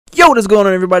Yo, what is going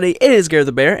on, everybody? It is Gary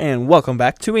the Bear, and welcome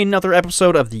back to another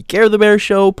episode of the Gary the Bear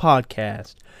Show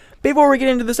podcast. Before we get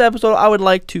into this episode, I would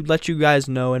like to let you guys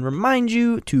know and remind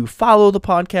you to follow the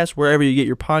podcast wherever you get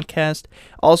your podcast.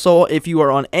 Also, if you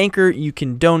are on Anchor, you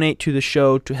can donate to the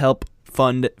show to help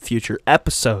fund future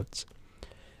episodes.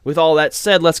 With all that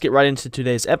said, let's get right into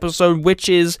today's episode, which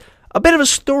is a bit of a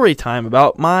story time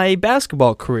about my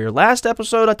basketball career. Last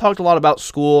episode, I talked a lot about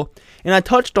school, and I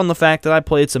touched on the fact that I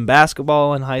played some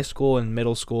basketball in high school and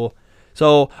middle school.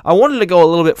 So I wanted to go a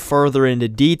little bit further into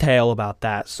detail about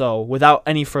that. So without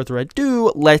any further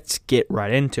ado, let's get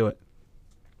right into it.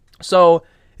 So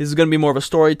this is going to be more of a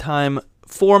story time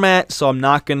format, so I'm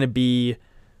not going to be...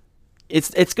 It's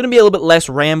going to be a little bit less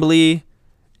rambly,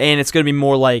 and it's going to be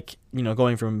more like,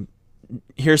 going from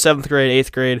here 7th grade,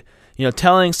 8th grade,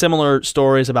 telling similar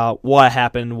stories about what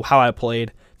happened, how I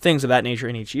played, things of that nature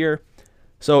in each year.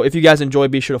 So if you guys enjoy,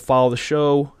 be sure to follow the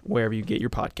show wherever you get your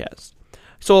podcasts.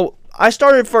 So I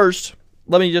started first.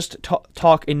 Let me just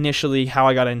talk initially how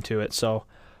I got into it. So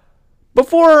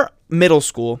before middle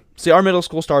school, our middle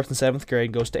school starts in 7th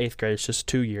grade, goes to 8th grade. It's just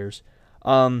 2 years.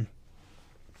 Coming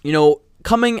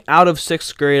out of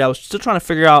 6th grade, I was still trying to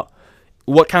figure out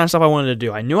what kind of stuff I wanted to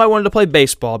do. I knew I wanted to play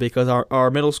baseball because our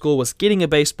middle school was getting a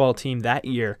baseball team that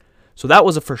year. So that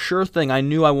was a for sure thing. I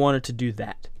knew I wanted to do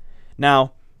that.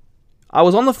 Now, I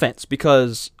was on the fence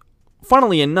because,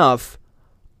 funnily enough,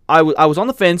 I was on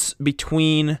the fence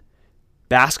between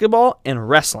basketball and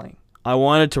wrestling. I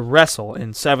wanted to wrestle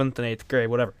in 7th and 8th grade,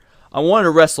 whatever. I wanted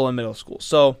to wrestle in middle school.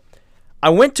 So I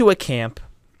went to a camp,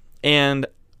 and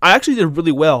I actually did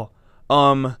really well.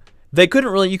 You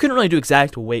couldn't really do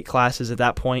exact weight classes at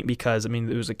that point because, it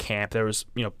was a camp. There was,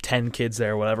 10 kids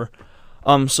there or whatever.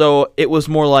 So it was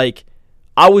more like,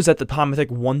 I was at the time, I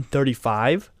think,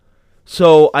 135.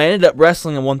 So I ended up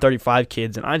wrestling in 135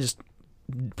 kids, and I just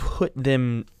put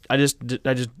them, I just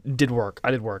did work.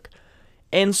 I did work.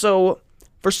 And so,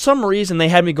 for some reason, they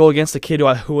had me go against a kid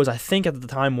who was, I think, at the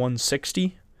time,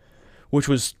 160, which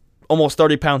was almost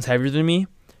 30 pounds heavier than me.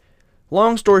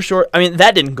 Long story short,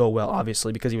 that didn't go well,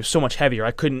 obviously, because he was so much heavier.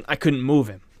 I couldn't move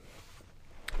him.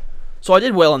 So I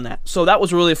did well in that. So that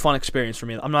was really a fun experience for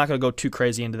me. I'm not going to go too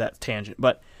crazy into that tangent.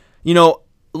 But,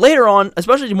 later on,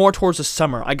 especially more towards the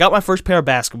summer, I got my first pair of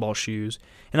basketball shoes.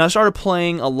 And I started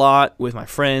playing a lot with my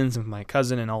friends and my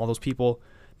cousin and all those people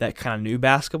that kind of knew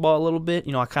basketball a little bit.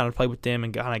 I kind of played with them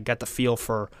and kind of got the feel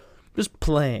for just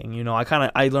playing.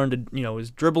 I learned to,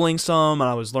 was dribbling some, and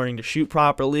I was learning to shoot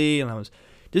properly, and I was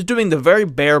just doing the very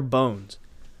bare bones.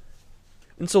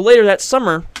 And so later that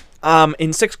summer,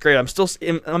 in 6th grade, I'm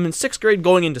in 6th grade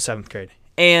going into 7th grade.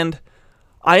 And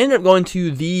I ended up going to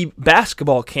the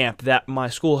basketball camp that my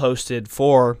school hosted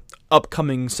for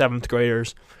upcoming 7th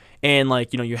graders. And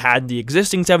you had the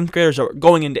existing 7th graders that were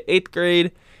going into 8th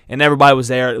grade, and everybody was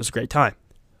there. It was a great time.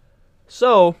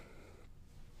 So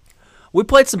we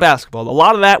played some basketball. A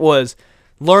lot of that was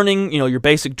learning, your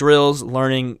basic drills,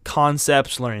 learning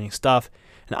concepts, learning stuff.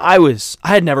 And I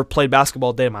had never played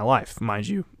basketball a day in my life, mind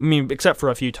you. Except for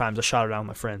a few times I shot around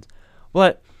with my friends.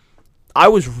 But I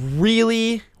was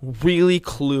really, really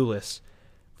clueless.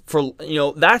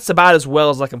 That's about as well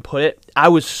as I can put it. I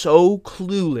was so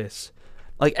clueless.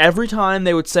 Every time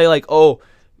they would say, oh,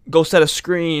 go set a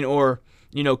screen or,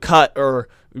 cut or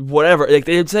whatever.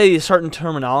 They'd say a certain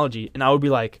terminology, and I would be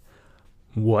like,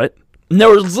 what? And there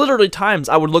was literally times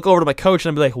I would look over to my coach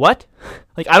and I'd be like, what?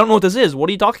 I don't know what this is. What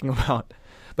are you talking about?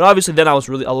 But obviously then I was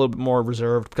really a little bit more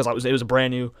reserved because it was a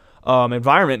brand new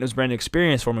environment. It was a brand new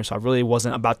experience for me, so I really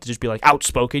wasn't about to just be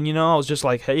outspoken, I was just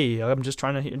like, hey, I'm just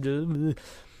trying to...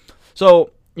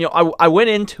 So, I went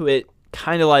into it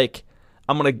kind of like,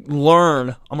 I'm going to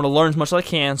learn as much as I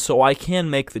can so I can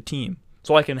make the team,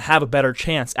 so I can have a better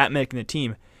chance at making the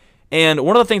team. And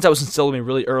one of the things that was instilled in me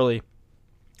really early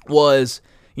was,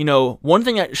 one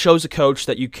thing that shows a coach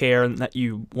that you care and that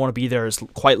you want to be there is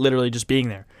quite literally just being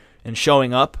there and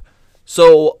showing up.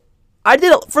 So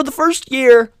for the first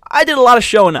year, I did a lot of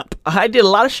showing up. I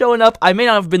may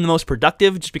not have been the most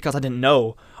productive just because I didn't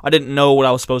know what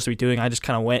I was supposed to be doing. I just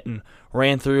kind of went and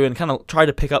ran through and kind of tried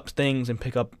to pick up things and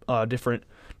pick up different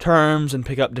terms and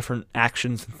pick up different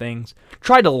actions and things.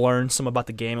 Tried to learn some about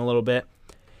the game a little bit.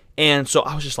 And so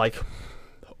I was just like,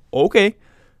 okay.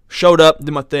 Showed up,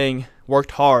 did my thing,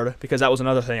 worked hard, because that was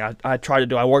another thing I tried to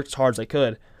do. I worked as hard as I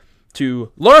could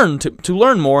to learn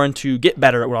more and to get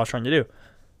better at what I was trying to do.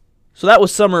 So that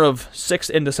was summer of 6th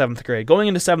into 7th grade. Going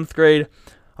into 7th grade,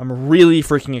 I'm really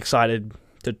freaking excited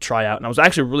to try out. And I was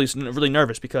actually really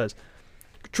nervous because,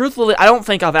 truthfully, I don't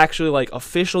think I've actually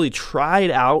officially tried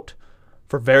out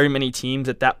for very many teams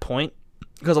at that point.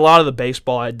 Because a lot of the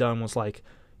baseball I had done was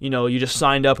you just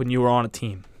signed up and you were on a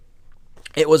team.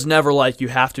 It was never like you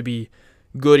have to be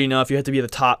good enough, you have to be the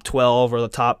top 12 or the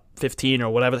top 15 or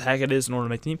whatever the heck it is in order to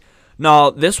make the team. No,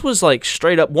 this was like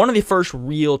straight up one of the first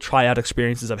real tryout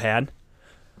experiences I've had.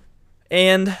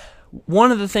 And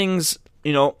one of the things,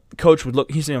 coach would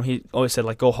look, he always said,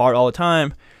 like, go hard all the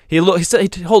time. He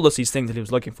told us these things that he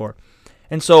was looking for.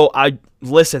 And so I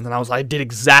listened, and I did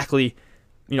exactly,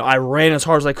 I ran as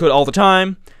hard as I could all the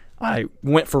time. I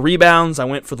went for rebounds. I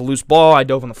went for the loose ball. I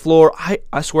dove on the floor.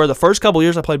 I swear, the first couple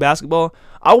years I played basketball,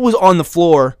 I was on the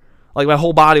floor, like my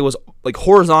whole body was like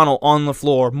horizontal on the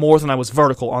floor more than I was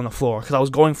vertical on the floor because I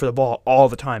was going for the ball all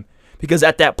the time. Because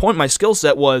at that point, my skill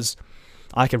set was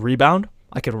I could rebound,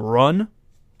 I could run.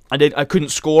 I couldn't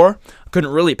score, I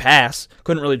couldn't really pass,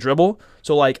 couldn't really dribble.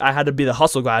 So like I had to be the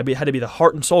hustle guy. I had to be the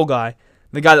heart and soul guy,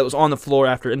 the guy that was on the floor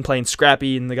and playing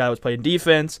scrappy, and the guy that was playing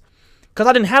defense. Because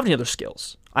I didn't have any other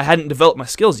skills. I hadn't developed my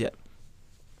skills yet.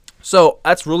 So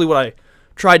that's really what I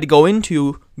tried to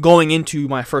going into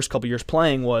my first couple years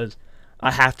playing was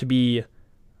I have to be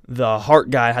the heart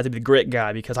guy, I have to be the grit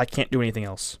guy because I can't do anything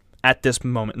else at this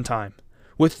moment in time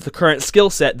with the current skill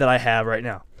set that I have right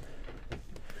now.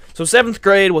 So 7th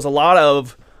grade was a lot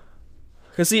of,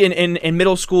 because see, in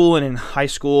middle school and in high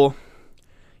school,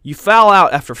 you foul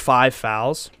out after 5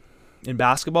 fouls in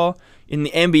basketball. In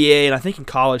the NBA, and I think in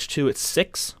college too, it's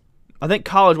 6. I think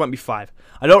college might be 5.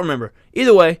 I don't remember.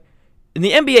 Either way, in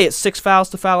the NBA, it's 6 fouls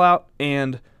to foul out,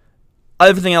 and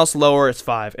everything else lower, it's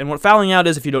 5. And what fouling out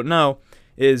is, if you don't know,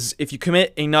 is if you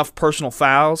commit enough personal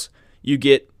fouls, you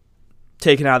get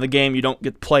taken out of the game. You don't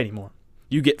get to play anymore.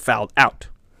 You get fouled out.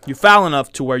 You foul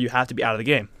enough to where you have to be out of the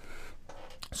game.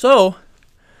 So,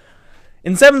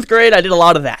 in 7th grade, I did a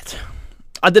lot of that.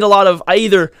 I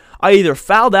either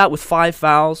fouled out with 5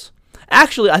 fouls.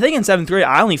 Actually, I think in 7th grade,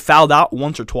 I only fouled out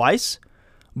once or twice,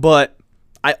 but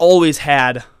I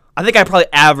think I probably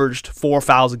averaged 4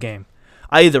 fouls a game.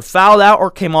 I either fouled out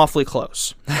or came awfully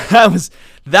close.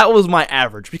 That was my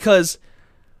average, because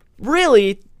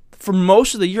really, for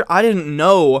most of the year, I didn't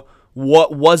know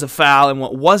what was a foul and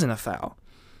what wasn't a foul.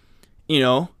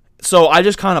 So I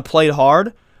just kind of played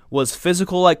hard, was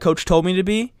physical like Coach told me to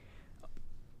be,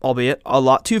 albeit a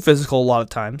lot too physical a lot of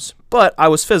times, but I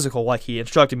was physical like he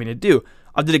instructed me to do.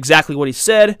 I did exactly what he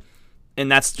said,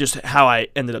 and that's just how I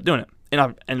ended up doing it. And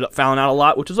I ended up fouling out a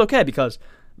lot, which was okay because,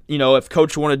 if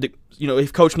Coach wanted to,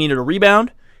 if Coach needed a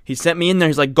rebound, he sent me in there.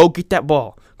 He's like, go get that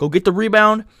ball. Go get the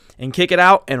rebound and kick it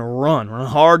out and run. Run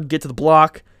hard, get to the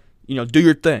block, do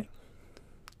your thing.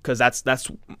 Because that's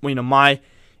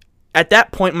at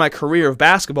that point in my career of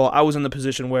basketball, I was in the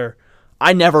position where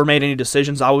I never made any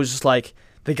decisions. I was just like,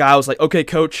 the guy was like, okay,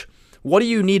 Coach, what do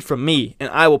you need from me? And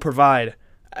I will provide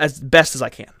as best as I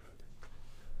can.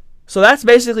 So that's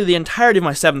basically the entirety of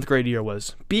my 7th grade year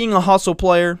was being a hustle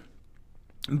player,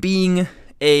 and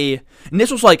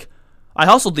this was like, I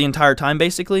hustled the entire time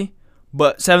basically,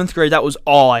 but 7th grade, that was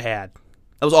all I had.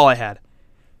 That was all I had.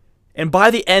 And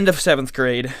by the end of 7th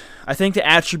grade, I think the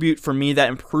attribute for me that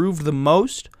improved the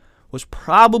most was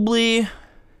probably, I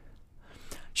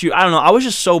don't know, I was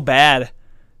just so bad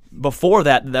before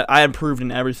that I improved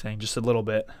in everything just a little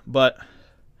bit. But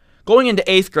going into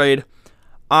 8th grade,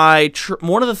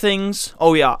 one of the things,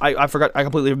 I forgot, I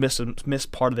completely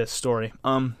missed part of this story.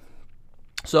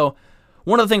 So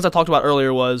one of the things I talked about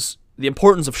earlier was the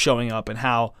importance of showing up, and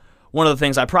how one of the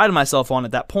things I prided myself on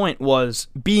at that point was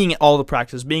being at all the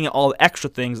practices, being at all the extra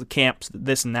things, the camps,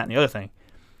 this and that and the other thing.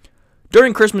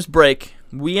 During Christmas break,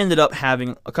 we ended up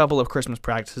having a couple of Christmas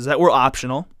practices that were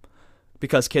optional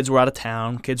because kids were out of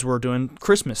town, kids were doing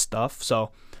Christmas stuff,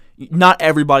 so not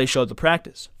everybody showed the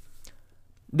practice.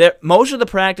 Most of the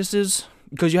practices,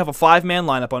 because you have a 5-man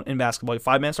lineup in basketball, a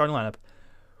 5-man starting lineup,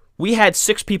 we had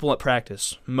 6 people at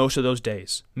practice most of those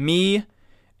days. Me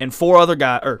and 4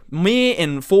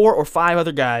 or 5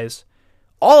 other guys.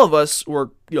 All of us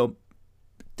were,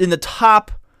 in the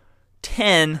top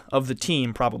 10 of the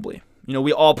team probably.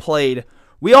 We all played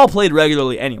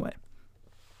regularly anyway.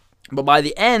 But by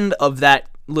the end of that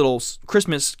little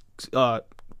Christmas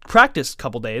practice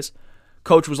couple days,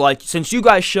 Coach was like, since you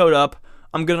guys showed up,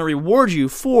 I'm going to reward you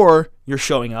for your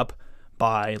showing up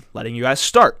by letting you guys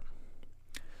start.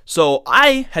 So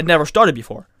I had never started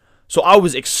before. So I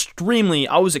was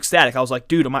ecstatic. I was like,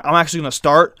 dude, I'm actually going to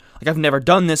start. Like, I've never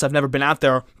done this. I've never been out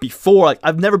there before. Like,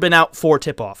 I've never been out for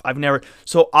tip-off.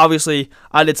 So obviously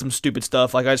I did some stupid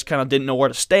stuff. Like, I just kind of didn't know where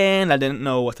to stand. I didn't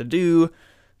know what to do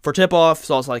for tip-off.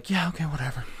 So I was like, yeah, okay,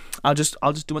 whatever. I'll just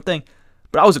do my thing.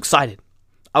 But I was excited.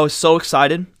 I was so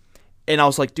excited. And I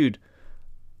was like, dude,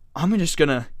 I'm just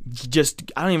gonna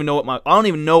I don't even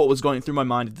know what was going through my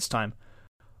mind at this time.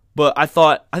 But I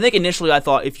think initially I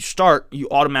thought if you start, you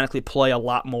automatically play a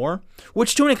lot more,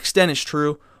 which to an extent is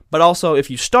true. But also, if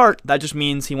you start, that just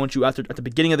means he wants you at the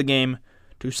beginning of the game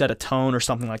to set a tone or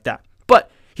something like that.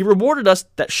 But he rewarded us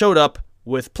that showed up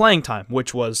with playing time,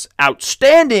 which was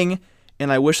outstanding, and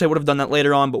I wish they would have done that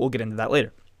later on, but we'll get into that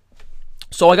later.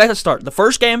 So I got to start. The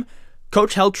first game,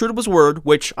 Coach held true to his word,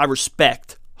 which I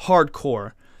respect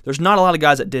hardcore. There's not a lot of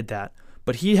guys that did that,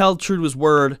 but he held true to his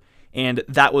word, and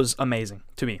that was amazing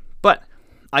to me. But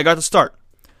I got to start.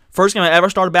 First game I ever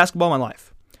started basketball in my life.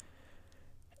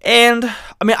 And,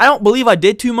 I mean, I don't believe I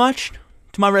did too much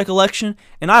to my recollection.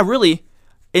 And I really,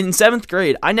 in 7th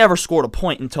grade, I never scored a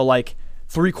point until like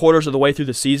 3/4 of the way through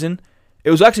the season. It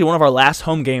was actually one of our last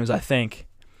home games, I think.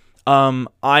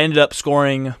 I ended up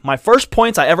scoring, my first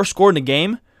points I ever scored in a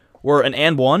game were an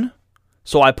and one.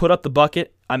 So I put up the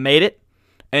bucket, I made it,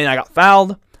 and I got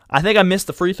fouled. I think I missed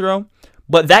the free throw.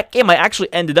 But that game I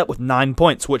actually ended up with 9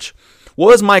 points, which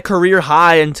was my career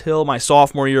high until my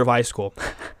sophomore year of high school.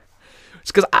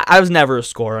 It's because I was never a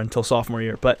scorer until sophomore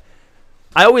year, but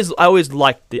I always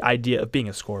liked the idea of being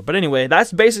a scorer. But anyway,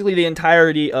 that's basically the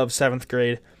entirety of 7th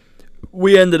grade.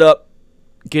 We ended up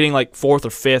getting like 4th or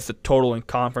 5th total in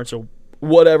conference or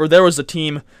whatever. There was a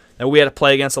team that we had to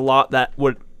play against a lot that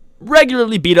would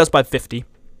regularly beat us by 50.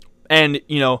 And,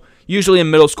 you know, usually in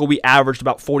middle school we averaged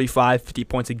about 45, 50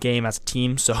 points a game as a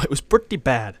team, so it was pretty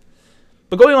bad.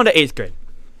 But going on to 8th grade.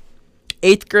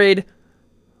 8th grade,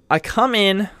 I come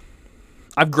in,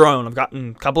 I've grown. I've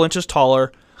gotten a couple inches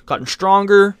taller, gotten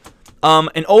stronger,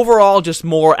 and overall just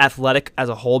more athletic as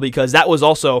a whole because that was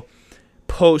also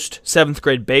post 7th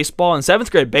grade baseball. And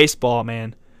 7th grade baseball,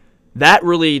 man, that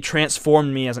really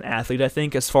transformed me as an athlete, I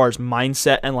think, as far as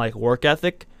mindset and like work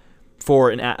ethic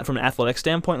from an athletic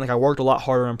standpoint. Like I worked a lot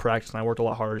harder in practice and I worked a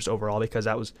lot harder just overall because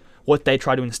that was what they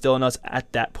tried to instill in us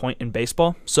at that point in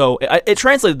baseball. So it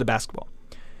translated to basketball.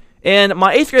 And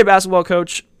my 8th grade basketball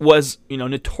coach was, you know,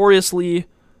 he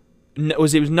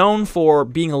was known for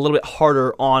being a little bit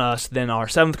harder on us than our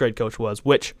 7th grade coach was,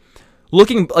 which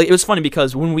it was funny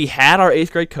because when we had our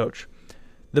 8th grade coach,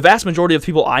 the vast majority of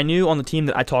people I knew on the team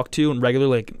that I talked to and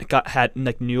regularly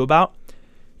knew about,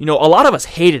 you know, a lot of us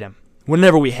hated him.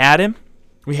 Whenever we had him,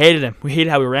 we hated him. We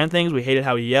hated how he ran things. We hated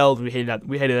how he yelled. We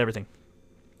hated everything.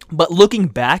 But looking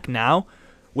back now,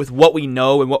 with what we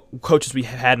know and what coaches we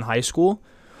had in high school,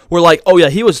 we're like, oh yeah,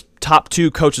 he was top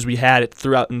 2 coaches we had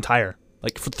throughout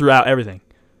everything.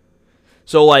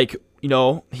 So like, you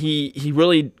know, he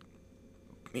made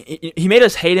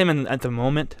us hate him at the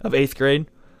moment of 8th grade,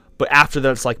 but after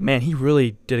that it's like, man, he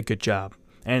really did a good job,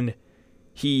 and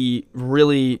he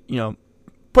really, you know,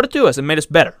 put it to us and made us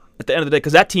better at the end of the day.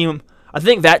 Because I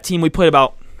think that team we played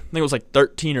about, I think it was like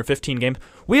 13 or 15 games.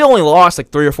 We only lost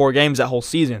like 3 or 4 games that whole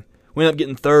season. We ended up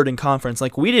getting 3rd in conference.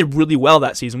 Like, we did really well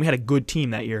that season. We had a good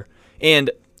team that year.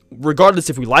 And regardless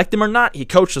if we liked him or not, he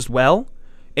coached us well,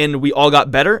 and we all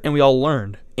got better, and we all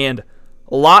learned. And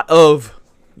there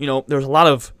was a lot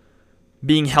of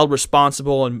being held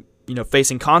responsible and, you know,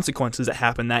 facing consequences that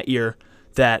happened that year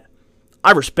that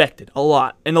I respected a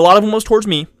lot. And a lot of them was towards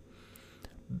me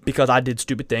because I did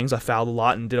stupid things. I fouled a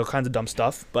lot and did all kinds of dumb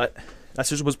stuff, but that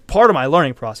just was part of my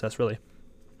learning process, really.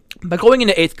 But going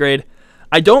into 8th grade,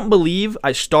 I don't believe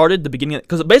I started the beginning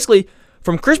because basically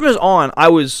from Christmas on, I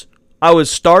was a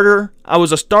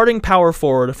starting power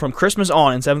forward from Christmas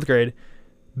on in 7th grade,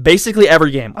 basically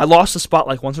every game. I lost a spot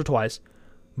like once or twice,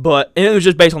 and it was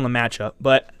just based on the matchup.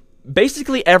 But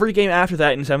basically every game after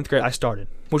that in 7th grade, I started,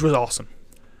 which was awesome.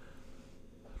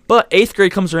 But 8th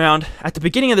grade comes around at the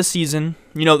beginning of the season.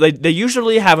 You know, they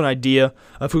usually have an idea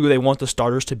of who they want the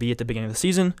starters to be at the beginning of the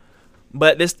season.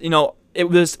 But this, you know,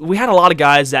 we had a lot of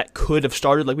guys that could have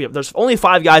started. Like there's only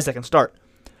 5 guys that can start.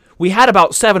 We had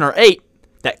about 7 or 8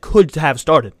 that could have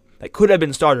started, that could have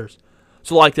been starters.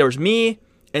 So like there was me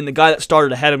and the guy that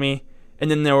started ahead of me, and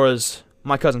then there was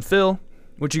my cousin Phil,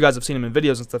 which you guys have seen him in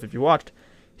videos and stuff if you watched.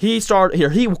 He started here.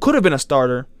 He could have been a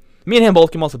starter. Me and him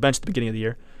both came off the bench at the beginning of the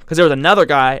year because there was another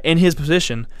guy in his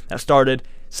position that started.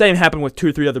 Same happened with 2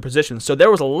 or 3 other positions. So there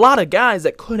was a lot of guys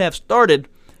that could have started.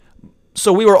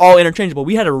 So we were all interchangeable.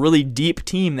 We had a really deep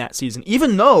team that season.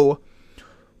 Even though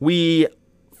we,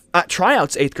 at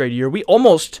tryouts 8th grade year, we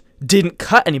almost didn't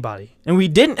cut anybody. And we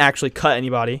didn't actually cut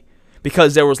anybody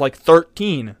because there was like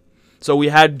 13. So we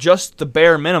had just the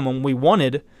bare minimum we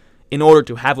wanted in order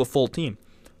to have a full team.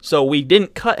 So we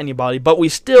didn't cut anybody, but we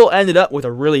still ended up with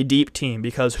a really deep team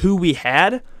because who we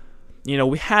had, you know,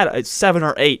 we had a 7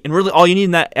 or 8. And really all you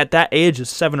need at that age is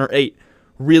 7 or 8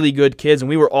 really good kids. And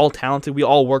we were all talented. We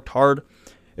all worked hard,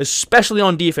 especially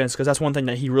on defense, because that's one thing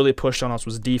that he really pushed on us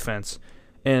was defense,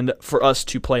 and for us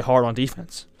to play hard on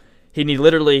defense. He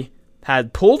literally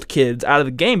had pulled kids out of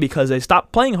the game because they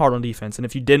stopped playing hard on defense. And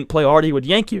if you didn't play hard, he would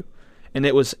yank you. And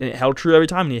it held true every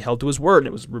time, and he held to his word, and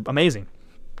it was amazing.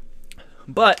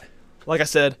 But, like I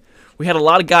said, we had a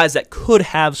lot of guys that could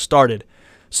have started.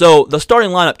 So the starting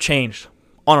lineup changed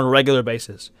on a regular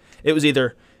basis. It was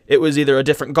either a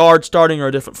different guard starting or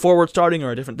a different forward starting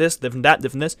or a different this, different that,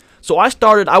 different this. So I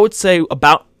started, I would say,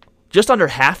 about just under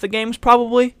half the games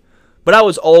probably. But I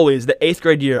was always, the 8th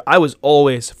grade year, I was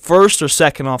always first or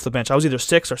second off the bench. I was either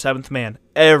 6th or 7th man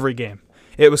every game.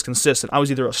 It was consistent. I was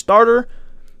either a starter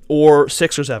or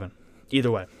 6 or 7,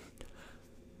 either way.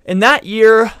 In that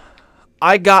year,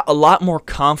 I got a lot more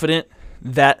confident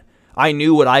that I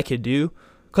knew what I could do.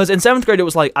 Because in 7th grade, it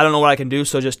was like, I don't know what I can do,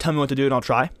 so just tell me what to do and I'll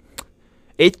try.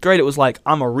 8th grade, it was like,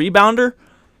 I'm a rebounder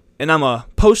and I'm a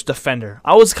post defender.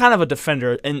 I was kind of a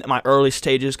defender in my early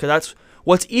stages because that's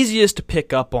what's easiest to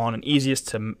pick up on and easiest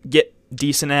to get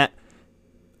decent at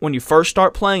when you first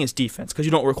start playing is defense, because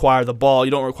you don't require the ball.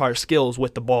 You don't require skills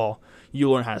with the ball.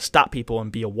 You learn how to stop people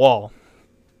and be a wall.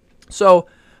 So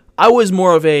I was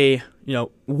more of a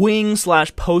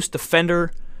wing/post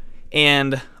defender,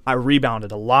 and I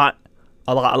rebounded a lot.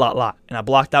 And I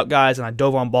blocked out guys, and I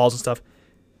dove on balls and stuff.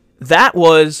 That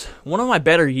was one of my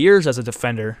better years as a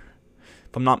defender,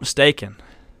 if I'm not mistaken.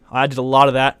 I did a lot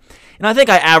of that. And I think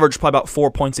I averaged probably about 4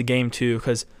 points a game, too,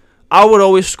 because I would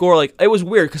always score. It was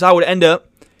weird, because I would end up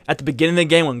at the beginning of the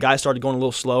game when guys started going a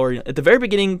little slower. At the very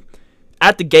beginning,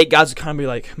 at the gate, guys would kind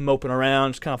of be, moping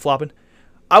around, just kind of flopping.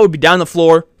 I would be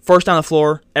first down the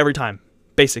floor, every time,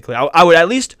 basically. I would at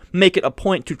least make it a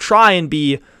point to try and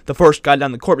be the first guy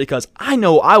down the court, because I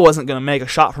know I wasn't going to make a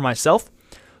shot for myself.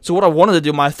 So what I wanted to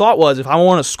do, my thought was, if I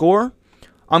want to score,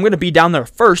 I'm going to be down there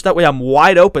first. That way I'm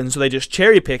wide open, so they just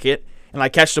cherry pick it, and I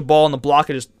catch the ball in the block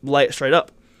and just lay it straight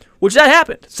up. Which that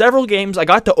happened. Several games, I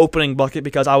got the opening bucket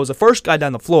because I was the first guy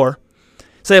down the floor.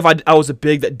 Say if I was a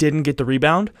big that didn't get the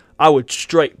rebound, I would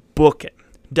straight book it.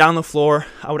 Down the floor,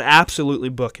 I would absolutely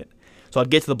book it. So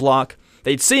I'd get to the block.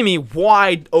 They'd see me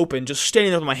wide open, just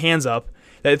standing there with my hands up.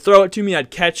 They'd throw it to me, I'd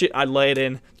catch it, I'd lay it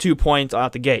in, 2 points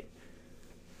out the gate.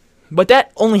 But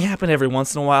that only happened every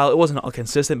once in a while. It wasn't a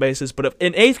consistent basis. But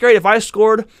in 8th grade, if I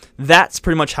scored, that's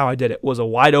pretty much how I did it. Was a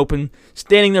wide open,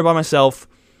 standing there by myself,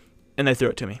 and they threw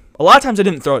it to me. A lot of times they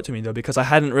didn't throw it to me, though, because I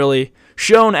hadn't really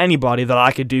shown anybody that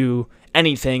I could do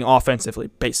anything offensively,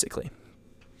 basically.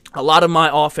 A lot of my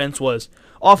offense was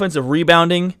offensive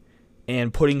rebounding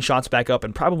and putting shots back up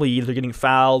and probably either getting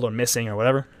fouled or missing or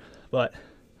whatever. But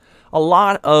a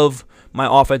lot of my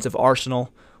offensive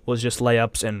arsenal was just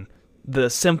layups and the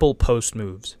simple post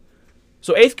moves.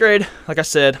 So 8th grade, like I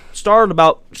said, started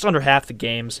about just under half the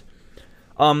games.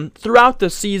 Throughout the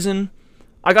season,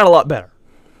 I got a lot better.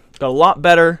 Got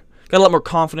a lot more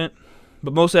confident,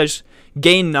 but mostly I just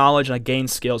gained knowledge and I gained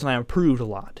skills and I improved a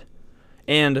lot.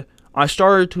 And I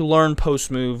started to learn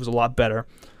post moves a lot better.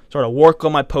 Started to work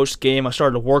on my post game. I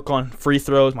started to work on free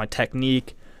throws, my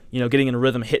technique, getting in a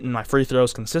rhythm, hitting my free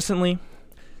throws consistently.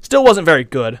 Still wasn't very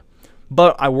good,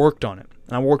 but I worked on it.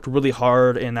 And I worked really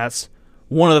hard, and that's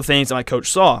one of the things that my coach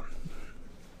saw.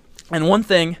 And one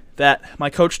thing that my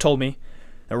coach told me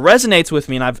that resonates with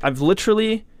me, and I've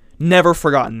literally never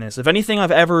forgotten this. If anything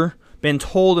I've ever been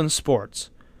told in sports,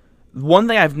 one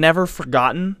thing I've never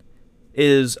forgotten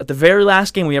is at the very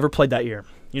last game we ever played that year.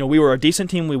 We were a decent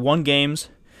team. We won games,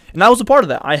 and I was a part of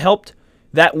that. I helped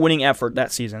that winning effort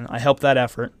that season. I helped that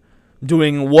effort,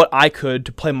 doing what I could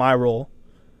to play my role.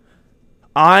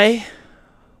 I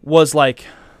was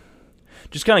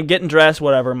just kind of getting dressed,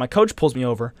 whatever. My coach pulls me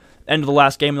over, end of the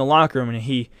last game in the locker room, and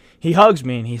he hugs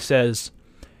me and he says,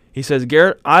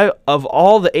 Garrett, of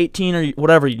all the 18 or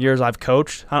whatever years I've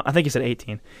coached, I think he said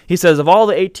 18. He says, of all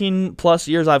the 18 plus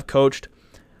years I've coached,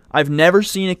 I've never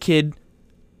seen a kid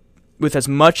with as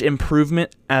much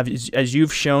improvement as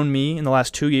you've shown me in the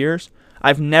last 2 years.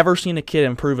 I've never seen a kid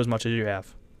improve as much as you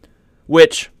have,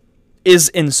 which is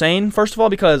insane, first of all,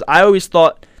 because I always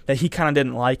thought that he kind of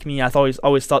didn't like me. I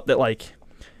always thought that,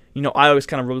 I always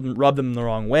kind of rubbed him the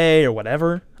wrong way or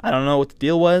whatever. I don't know what the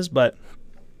deal was, but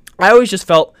I always just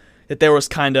felt that there was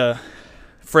kind of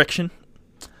friction.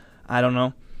 I don't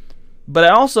know. But I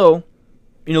also,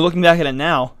 looking back at it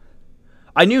now,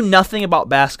 I knew nothing about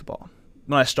basketball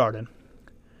when I started.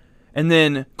 And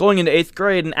then going into 8th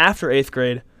grade and after 8th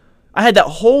grade, I had that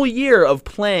whole year of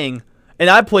playing, and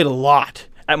I played a lot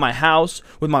at my house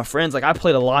with my friends. I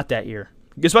played a lot that year,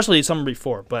 especially the summer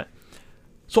before. But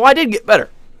so I did get better,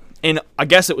 and I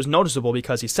guess it was noticeable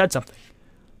because he said something.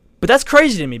 But that's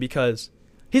crazy to me because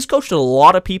he's coached a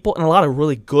lot of people and a lot of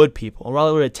really good people, a lot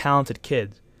of really talented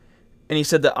kids. And he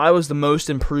said that I was the most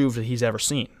improved that he's ever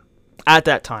seen. at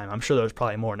that time. I'm sure there's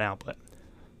probably more now, but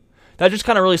that just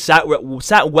kind of really sat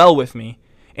well with me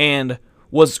and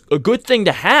was a good thing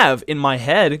to have in my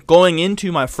head going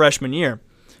into my freshman year.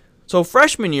 So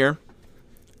freshman year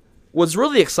was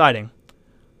really exciting.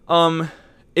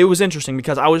 It was interesting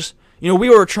because we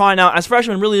were trying out as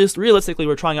freshmen. Realistically,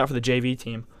 we were trying out for the JV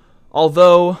team.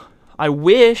 Although I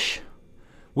wish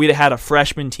we'd have had a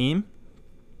freshman team,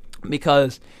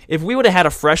 because if we would have had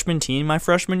a freshman team my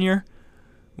freshman year,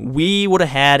 we would have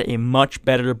had a much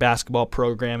better basketball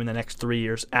program in the next 3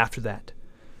 years after that.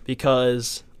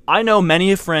 Because I know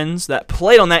many friends that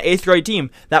played on that 8th grade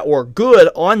team that were good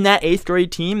on that 8th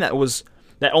grade team that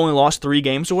only lost 3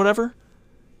 games or whatever,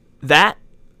 that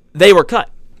they were cut.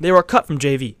 They were cut from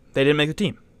JV. They didn't make the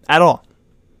team at all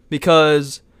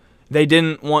because they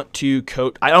didn't want to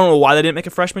coach. I don't know why they didn't make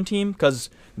a freshman team, because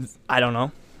I don't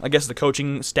know. I guess the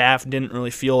coaching staff didn't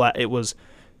really feel that it was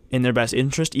in their best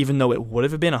interest, even though it would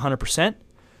have been 100%.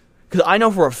 Because I know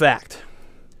for a fact,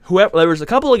 there was a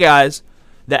couple of guys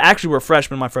that actually were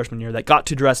freshmen my freshman year that got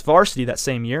to dress varsity that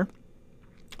same year,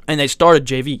 and they started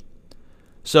JV.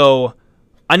 So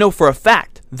I know for a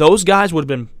fact those guys would have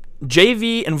been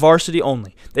JV and varsity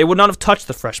only. They would not have touched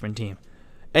the freshman team.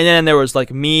 And then there was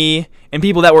like me and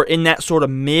people that were in that sort of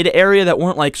mid area that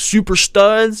weren't like super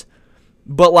studs,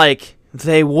 but like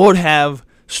they would have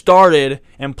started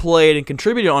and played and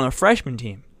contributed on a freshman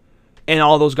team. And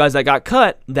all those guys that got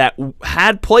cut that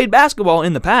had played basketball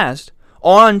in the past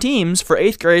on teams for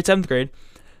 8th grade, 7th grade,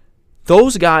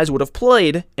 those guys would have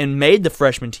played and made the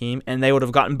freshman team, and they would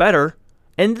have gotten better.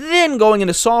 And then going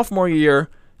into sophomore year,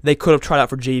 they could have tried out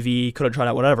for JV, could have tried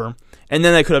out whatever, and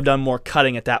then they could have done more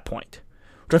cutting at that point.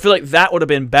 Which I feel like that would have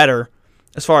been better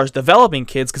as far as developing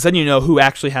kids, because then you know who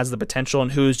actually has the potential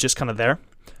and who's just kind of there.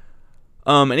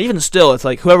 And even still, it's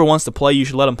like whoever wants to play, you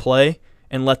should let them play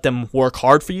and let them work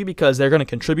hard for you, because they're going to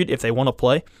contribute if they want to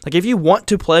play. Like if you want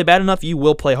to play bad enough, you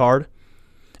will play hard.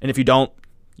 And if you don't,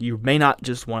 you may not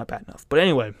just want it bad enough. But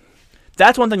anyway,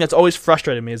 that's one thing that's always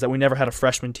frustrated me, is that we never had a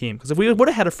freshman team. Because if we would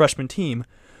have had a freshman team,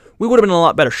 we would have been in a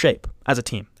lot better shape as a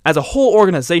team. As a whole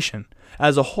organization,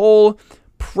 as a whole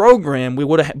program, we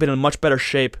would have been in much better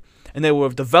shape, and they would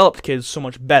have developed kids so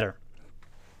much better.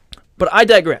 But I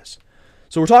digress.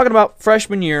 So we're talking about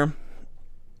freshman year.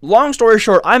 Long story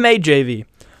short, I made JV.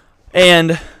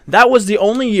 And that was the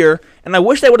only year, and I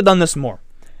wish they would have done this more.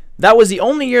 That was the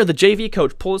only year the JV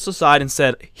coach pulled us aside and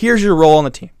said, here's your role on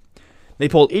the team. They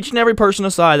pulled each and every person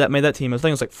aside that made that team. I think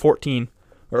it was like 14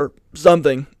 or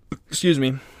something. Excuse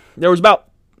me. There was about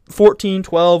 14,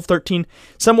 12, 13,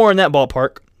 somewhere in that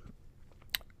ballpark.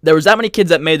 There was that many kids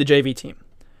that made the JV team.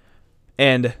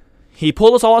 And he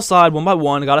pulled us all aside one by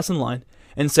one, got us in line,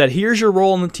 and said, here's your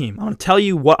role on the team. I'm going to tell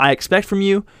you what I expect from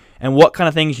you and what kind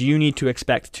of things you need to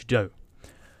expect to do.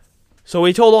 So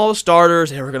he told all the starters,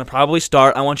 hey, we're going to probably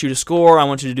start. I want you to score. I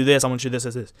want you to do this. I want you to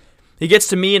do this. He gets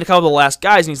to me and a couple of the last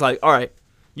guys, and he's like, all right,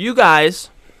 you guys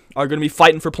are going to be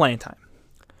fighting for playing time.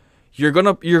 You're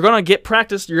gonna get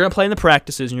practice. You're gonna play in the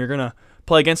practices, and you're gonna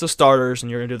play against the starters,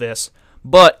 and you're gonna do this.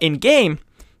 But in game,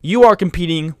 you are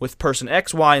competing with person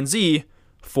X, Y, and Z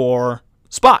for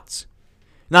spots.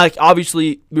 Now, like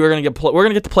obviously, we're gonna get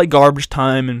to play garbage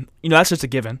time, and that's just a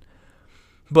given.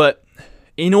 But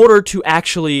in order to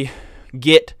actually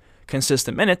get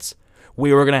consistent minutes,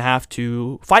 we were gonna have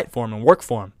to fight for them and work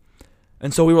for them.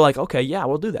 And so we were like, okay, yeah,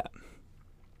 we'll do that.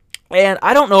 And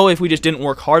I don't know if we just didn't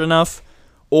work hard enough,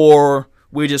 or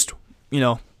we just,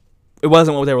 it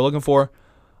wasn't what they were looking for.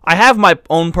 I have my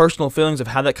own personal feelings of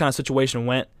how that kind of situation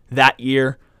went that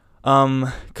year.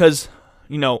 Because,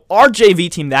 our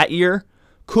JV team that year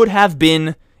could have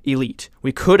been elite.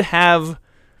 We could have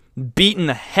beaten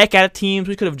the heck out of teams.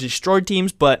 We could have destroyed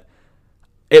teams, but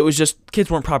it was just kids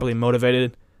weren't properly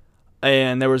motivated.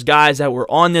 And there was guys that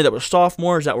were on there that were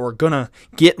sophomores that were going to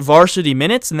get varsity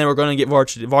minutes, and they were going to get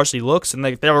varsity looks, and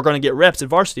they were going to get reps at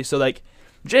varsity. So,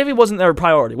 JV wasn't their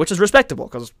priority, which is respectable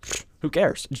because who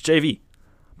cares? It's JV.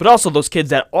 But also those kids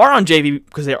that are on JV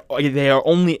because they are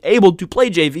only able to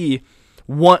play JV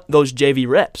want those JV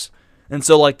reps. And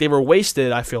so they were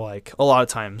wasted, I feel like, a lot of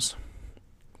times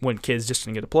when kids just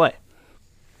didn't get to play.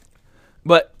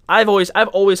 But I've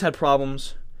always had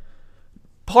problems,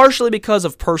 partially because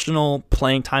of personal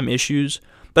playing time issues,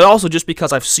 but also just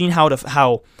because I've seen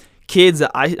how kids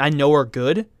that I know are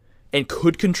good and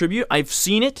could contribute, I've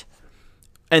seen it,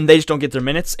 and they just don't get their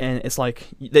minutes, and it's like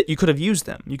that you could have used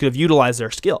them. You could have utilized their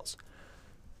skills.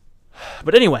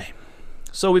 But anyway,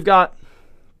 so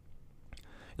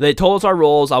they told us our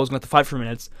roles. I was going to fight for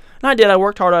minutes. And I did. I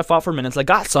worked hard. I fought for minutes. I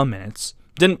got some minutes.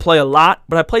 Didn't play a lot,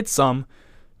 but I played some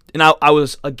And I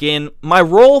was, again, my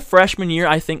role freshman year,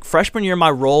 I think freshman year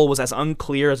my role was as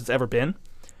unclear as it's ever been.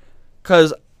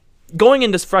 Because going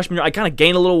into freshman year, I kind of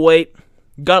gained a little weight,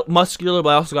 got muscular, but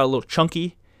I also got a little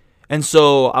chunky. And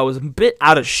so I was a bit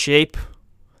out of shape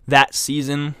that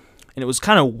season, and it was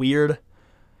kind of weird.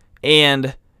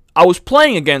 And I was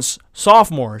playing against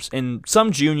sophomores and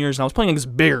some juniors, and I was playing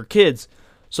against bigger kids,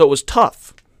 so it was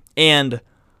tough. And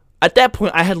at that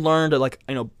point, I had learned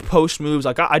post moves.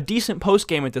 I got a decent post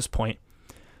game at this point.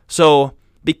 So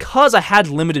because I had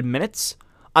limited minutes,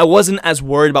 I wasn't as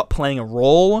worried about playing a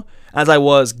role as I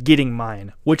was getting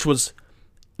mine, which was,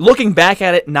 looking back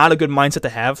at it, not a good mindset to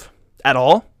have at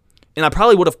all. And I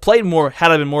probably would have played more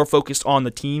had I been more focused on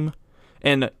the team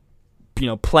and,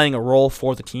 playing a role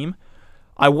for the team.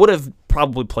 I would have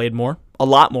probably played more, a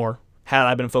lot more, had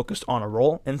I been focused on a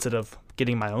role instead of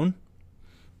getting my own.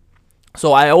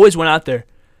 So I always went out there,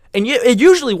 and it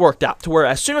usually worked out to where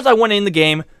as soon as I went in the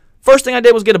game, first thing I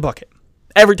did was get a bucket.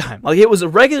 Every time. Like, it was a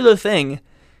regular thing,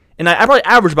 and I probably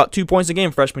averaged about 2 points a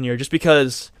game freshman year just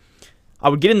because I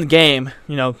would get in the game,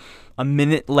 a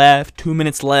minute left, 2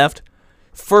 minutes left.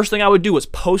 First thing I would do was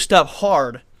post up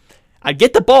hard. I'd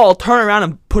get the ball, turn around,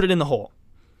 and put it in the hole.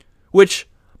 Which,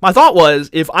 my thought was,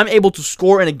 if I'm able to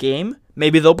score in a game,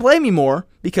 maybe they'll play me more,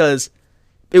 because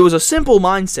it was a simple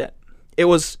mindset. It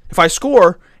was, if I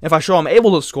score, if I show I'm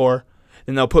able to score,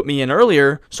 then they'll put me in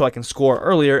earlier so I can score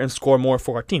earlier and score more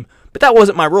for our team. But that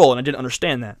wasn't my role, and I didn't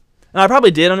understand that. And I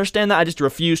probably did understand that. I just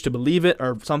refused to believe it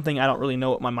or something. I don't really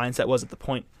know what my mindset was at the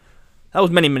point. That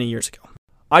was many, many years ago.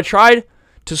 I tried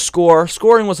to score.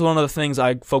 Scoring was one of the things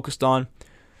I focused on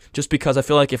just because I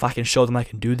feel like if I can show them I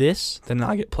can do this, then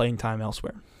I get playing time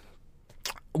elsewhere.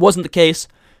 It wasn't the case.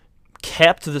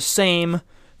 Kept the same.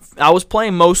 I was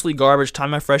playing mostly garbage time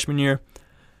my freshman year.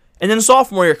 And then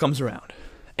sophomore year comes around.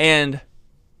 And,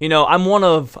 I'm one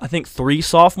of, I think, 3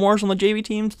 sophomores on the JV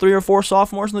team, 3 or 4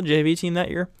 sophomores on the JV team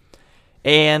that year.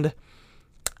 And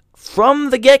from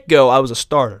the get-go, I was a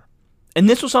starter. And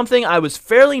this was something I was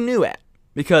fairly new at,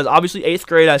 because obviously 8th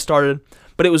grade I started,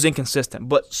 but it was inconsistent.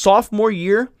 But sophomore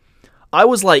year, I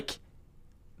was like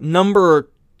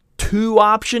number 2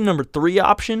 option, number 3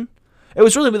 option. It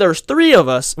was really, there was 3 of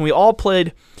us, and we all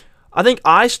played. I think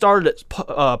I started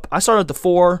at the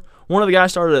 4. One of the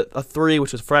guys started at a 3,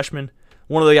 which was freshman.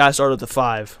 One of the guys started at the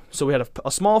 5. So we had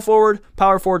a small forward,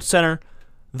 power forward, center.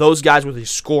 Those guys were the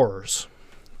scorers.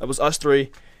 That was us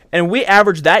 3. And we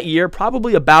averaged that year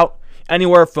probably about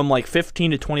anywhere from like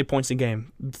 15 to 20 points a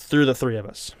game through the 3 of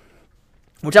us.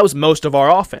 Which that was most of our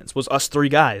offense, was us 3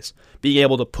 guys being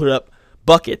able to put up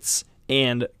buckets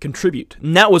and contribute.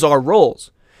 And that was our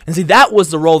roles. And see, that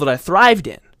was the role that I thrived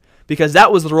in, because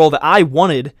that was the role that I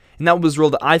wanted, and that was the role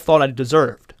that I thought I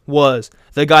deserved, was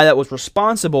the guy that was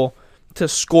responsible to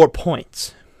score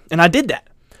points. And I did that.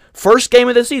 First game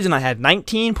of the season, I had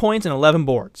 19 points and 11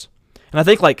 boards. And I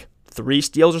think like 3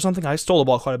 steals or something. I stole the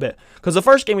ball quite a bit, because the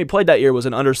first game we played that year was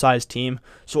an undersized team,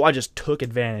 so I just took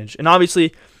advantage. And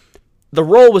obviously, the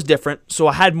role was different, so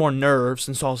I had more nerves,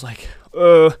 and so I was like,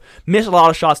 missed a lot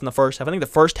of shots in the first half. I think the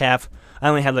first half, I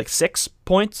only had like 6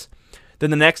 points. Then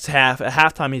the next half, at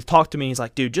halftime, he talked to me. He's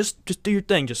like, dude, just do your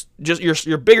thing. Just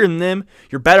you're bigger than them.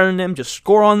 You're better than them. Just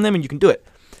score on them, and you can do it.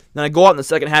 Then I go out in the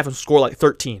second half and score like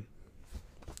 13.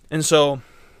 And so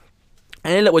I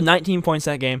ended up with 19 points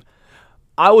that game.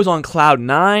 I was on cloud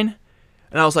 9,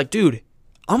 and I was like, dude,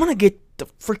 I'm going to get to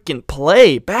freaking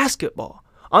play basketball.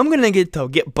 I'm going to get to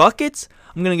get buckets.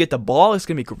 I'm going to get the ball. It's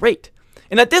going to be great.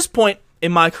 And at this point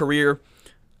in my career,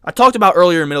 I talked about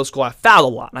earlier in middle school, I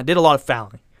fouled a lot, and I did a lot of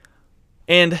fouling.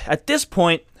 And at this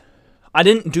point, I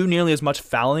didn't do nearly as much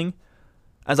fouling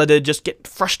as I did just get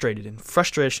frustrated in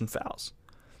frustration fouls.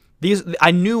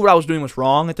 I knew what I was doing was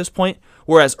wrong at this point,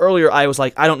 whereas earlier I was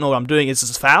like, I don't know what I'm doing. Is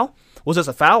this a foul? Was this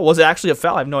a foul? Was it actually a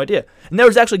foul? I have no idea. And there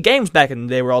was actually games back in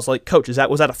the day where I was like, Coach, was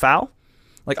that a foul?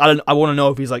 Like, I want to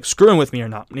know if he's like screwing with me or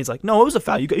not. And he's like, no, it was a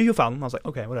foul. You fouled him. I was like,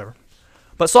 okay, whatever.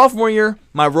 But sophomore year,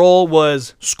 my role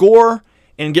was score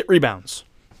and get rebounds.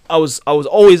 I was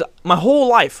always, my whole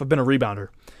life I've been a rebounder,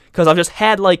 because I've just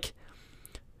had like,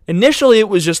 initially it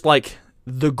was just like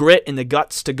the grit and the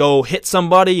guts to go hit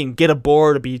somebody and get a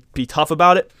board, to be tough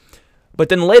about it. But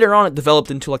then later on it developed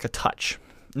into like a touch,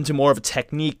 into more of a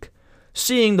technique,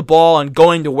 seeing the ball and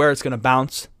going to where it's going to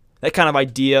bounce, that kind of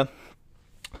idea.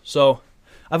 So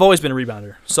I've always been a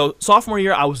rebounder. So sophomore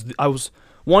year I was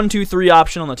 1, 2, 3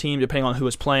 option on the team depending on who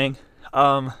was playing.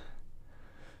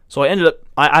 So I ended up,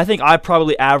 I think I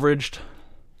probably averaged,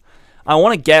 I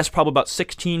want to guess, probably about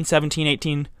 16, 17,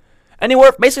 18,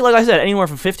 anywhere, basically like I said, anywhere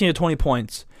from 15 to 20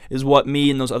 points is what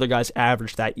me and those other guys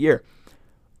averaged that year.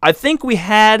 I think we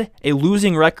had a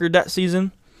losing record that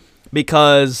season,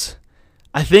 because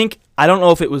I think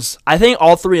all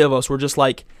three of us were just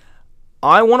like,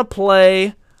 I want to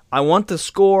play, I want to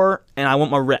score, and I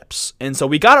want my reps. And so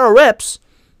we got our reps,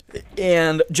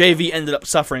 and JV ended up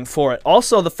suffering for it.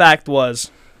 Also, the fact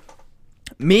was,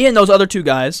 me and those other two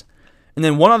guys, and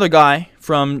then one other guy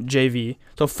from JV,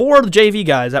 so 4 of the JV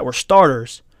guys that were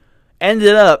starters,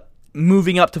 ended up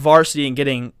moving up to varsity and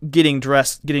getting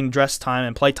dress time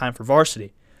and play time for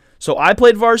varsity. So I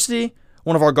played varsity,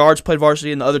 one of our guards played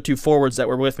varsity, and the other 2 forwards that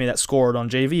were with me that scored on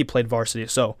JV played varsity.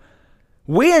 So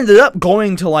we ended up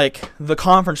going to like the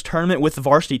conference tournament with the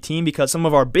varsity team because some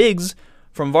of our bigs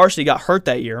from varsity got hurt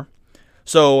that year.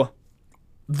 So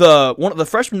one of the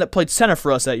freshmen that played center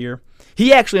for us that year,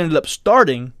 he actually ended up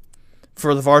starting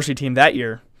for the varsity team that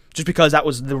year, just because that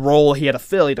was the role he had to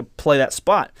fill. He had to play that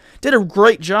spot. Did a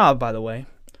great job, by the way.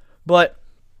 But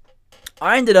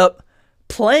I ended up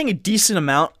playing a decent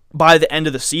amount by the end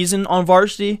of the season on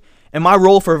varsity, and my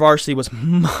role for varsity was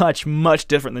much, much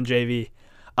different than JV.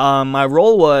 My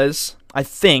role was, I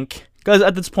think, because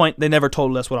at this point they never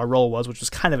told us what our role was, which was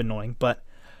kind of annoying, but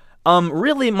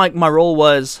really my role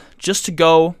was just to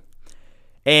go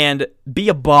and be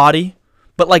a body,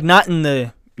 but like not in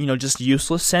the just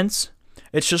useless sense.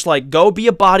 It's just like, go be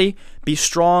a body, be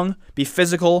strong, be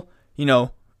physical, be a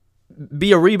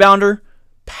rebounder,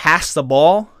 pass the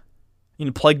ball,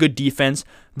 play good defense.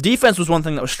 Defense was one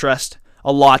thing that was stressed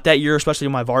a lot that year, especially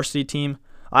on my varsity team.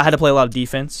 I had to play a lot of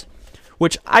defense,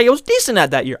 which I was decent at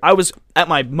that year. I was at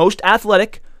my most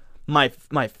athletic, my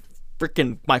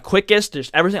quickest,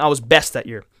 just everything. I was best that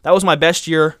year. That was my best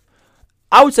year.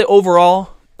 I would say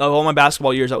overall, of all my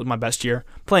basketball years, that was my best year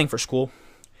playing for school.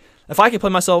 If I could play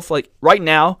myself, like right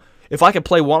now, if I could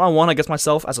play one-on-one against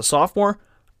myself as a sophomore,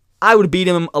 I would beat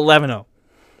him 11-0.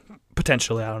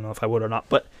 Potentially, I don't know if I would or not.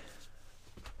 But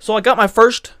so I got my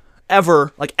first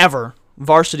ever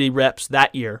varsity reps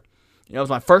that year. It was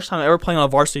my first time ever playing on a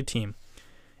varsity team.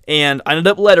 And I ended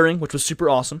up lettering, which was super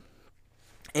awesome.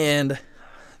 And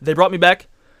they brought me back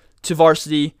to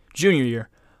varsity junior year.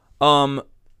 I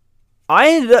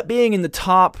ended up being in the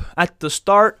top at the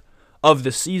start of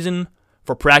the season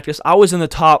for practice. I was in the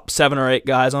top 7 or 8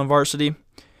 guys on varsity,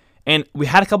 and we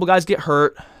had a couple guys get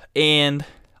hurt, and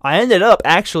I ended up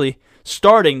actually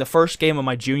starting the first game of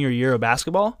my junior year of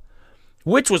basketball,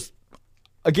 which was,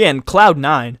 again, cloud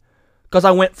 9, because I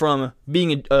went from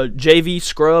being a JV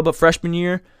scrub a freshman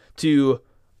year to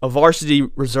a varsity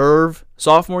reserve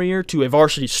sophomore year to a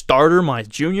varsity starter my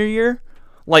junior year.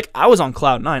 Like, I was on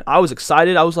cloud 9. I was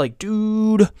excited. I was like,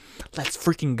 dude, let's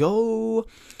freaking go.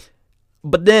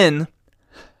 But then,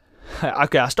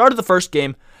 okay, I started the first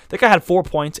game. I think I had 4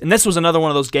 points, and this was another one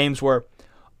of those games where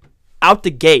out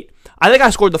the gate, I think I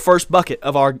scored the first bucket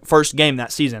of our first game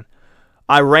that season.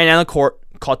 I ran out of the court,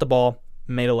 caught the ball,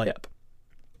 made a layup.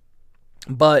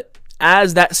 But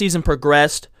as that season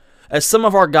progressed, as some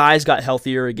of our guys got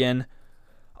healthier again,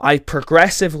 I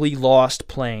progressively lost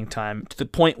playing time to the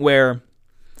point where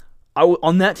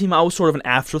on that team I was sort of an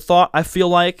afterthought, I feel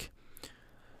like.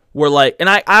 And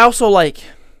I also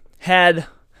had,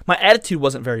 my attitude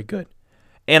wasn't very good.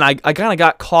 And I kind of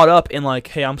got caught up in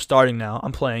hey, I'm starting now.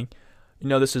 I'm playing.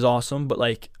 This is awesome. But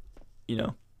I don't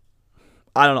know.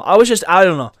 I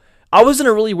don't know. I was in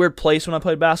a really weird place when I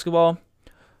played basketball.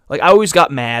 I always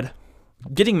got mad.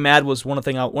 Getting mad was one of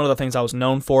the things I was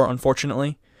known for,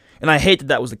 unfortunately. And I hate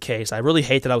that was the case. I really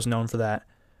hate that I was known for that.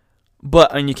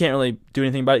 But, you can't really do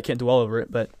anything about it. You can't dwell over it.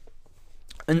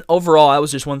 And overall, that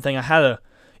was just one thing.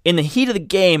 In the heat of the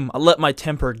game, I let my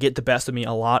temper get the best of me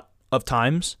a lot of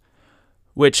times,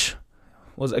 which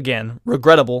was, again,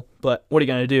 regrettable, but what are you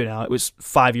going to do now? It was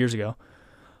 5 years ago.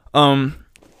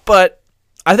 But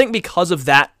I think because of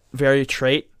that very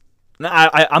trait,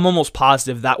 I'm almost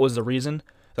positive that was the reason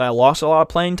that I lost a lot of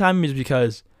playing time, is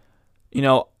because,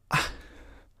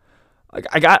 I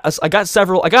got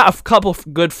a couple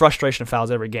of good frustration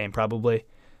fouls every game, probably,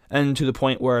 and to the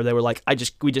point where they were like,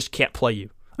 we just can't play you.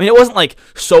 It wasn't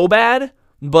so bad,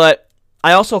 but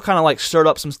I also kind of stirred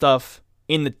up some stuff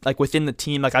in the within the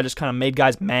team. I just kind of made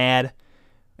guys mad,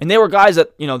 and they were guys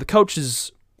that the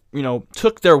coaches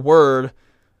took their word,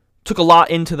 took a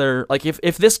lot into their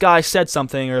if this guy said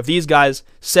something, or if these guys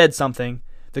said something,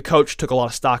 the coach took a lot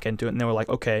of stock into it, and they were like,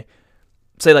 okay,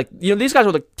 say these guys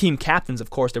were the team captains, of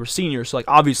course, they were seniors, so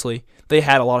I they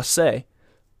had a lot of say,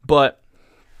 but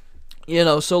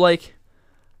so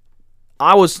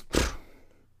I was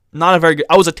not a very good.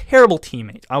 I was a terrible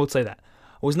teammate. I would say that.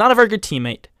 I was not a very good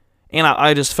teammate, and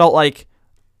I just felt like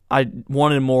I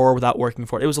wanted more without working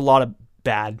for it. It was a lot of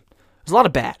bad. It was a lot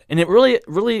of bad, and it really,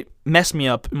 really messed me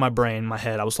up in my brain, my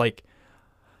head. I was like,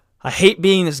 I hate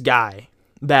being this guy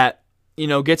that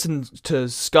gets into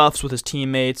scuffs with his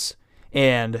teammates,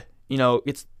 and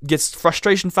gets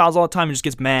frustration fouls all the time and just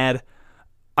gets mad.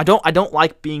 I don't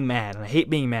like being mad, and I hate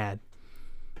being mad.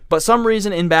 But some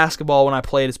reason in basketball when I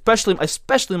played,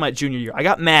 especially my junior year, I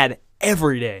got mad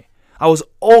every day. I was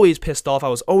always pissed off. I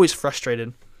was always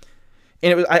frustrated.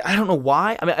 And I don't know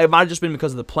why. I mean, it might have just been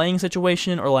because of the playing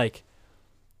situation, or I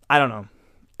don't know.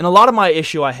 And a lot of my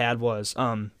issue I had was,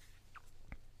 I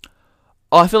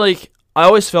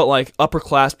always felt like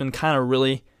upperclassmen kind of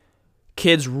really,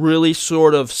 kids really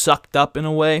sort of sucked up in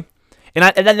a way. And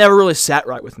that never really sat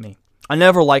right with me. I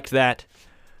never liked that.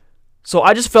 So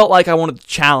I just felt like I wanted to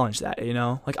challenge that,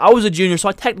 Like, I was a junior, so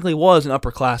I technically was an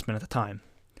upperclassman at the time.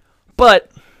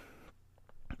 But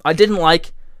I didn't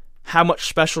like how much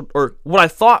special, or what I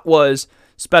thought was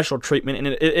special treatment, and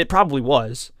it probably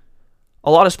was,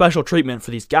 a lot of special treatment for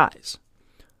these guys.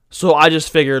 So I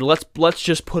just figured, let's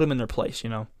just put them in their place,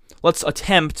 Let's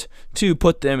attempt to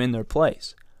put them in their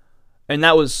place. And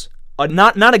that was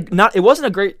it wasn't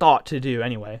a great thought to do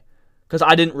anyway, because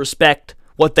I didn't respect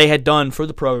what they had done for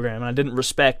the program, and I didn't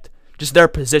respect just their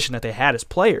position that they had as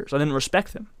players. I didn't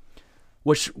respect them,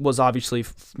 which was obviously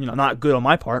not good on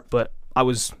my part, but I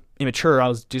was immature. I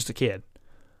was just a kid.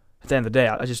 At the end of the day,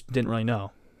 I just didn't really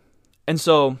know. And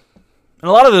a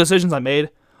lot of the decisions I made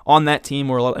on that team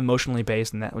were a lot emotionally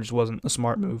based, and that just wasn't a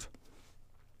smart move.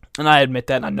 And I admit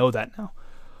that, and I know that now.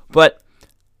 But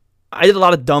I did a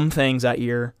lot of dumb things that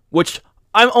year, which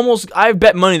I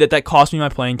bet money that cost me my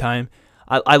playing time.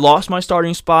 I lost my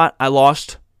starting spot. I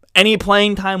lost any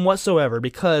playing time whatsoever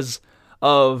because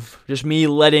of just me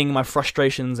letting my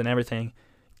frustrations and everything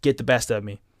get the best of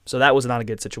me. So that was not a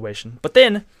good situation. But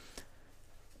then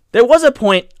there was a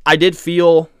point I did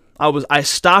feel I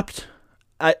stopped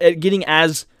getting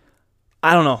as,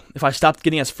 I don't know if I stopped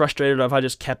getting as frustrated or if I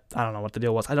just kept, I don't know what the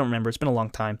deal was. I don't remember. It's been a long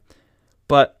time.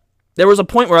 But there was a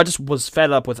point where I just was fed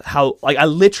up with how, I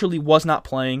literally was not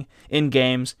playing in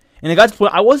games. And it got to the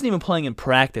point I wasn't even playing in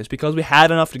practice because we had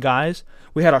enough guys.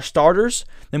 We had our starters,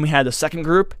 then we had the second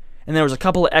group, and there was a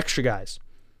couple of extra guys.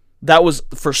 That was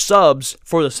for subs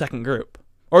for the second group.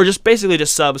 Or just basically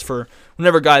just subs for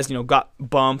whenever guys, got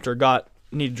bumped or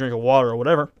needed a drink of water or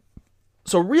whatever.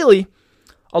 So really,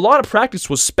 a lot of practice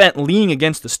was spent leaning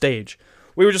against the stage.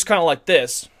 We were just kind of like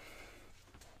this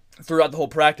throughout the whole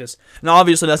practice. Now,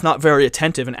 obviously, that's not very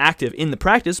attentive and active in the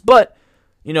practice, but,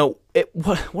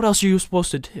 what else are you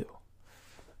supposed to do?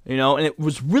 And it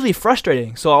was really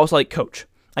frustrating. So I was like, Coach,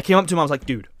 I came up to him, I was like,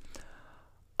 dude,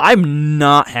 I'm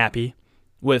not happy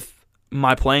with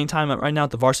my playing time right now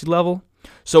at the varsity level.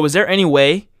 So is there any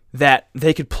way that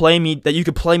you could play me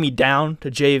down to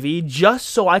JV just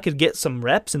so I could get some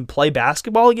reps and play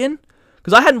basketball again?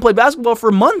 Because I hadn't played basketball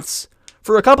for months,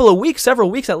 for a couple of weeks,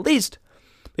 several weeks at least,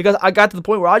 because I got to the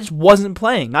point where I just wasn't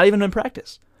playing, not even in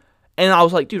practice. And I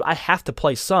was like, dude, I have to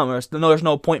play some. There's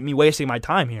no point in me wasting my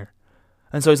time here.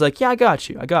 And so he's like, yeah, I got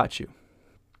you.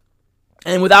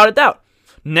 And without a doubt,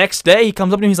 next day he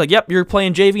comes up to me, he's like, yep, you're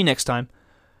playing JV next time.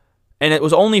 And it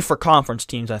was only for conference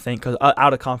teams, I think, because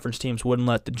out-of-conference teams wouldn't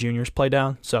let the juniors play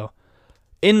down. So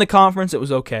in the conference, it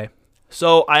was okay.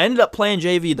 So I ended up playing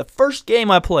JV. The first game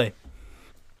I played,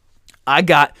 I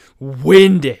got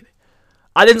winded.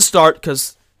 I didn't start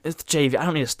because it's JV. I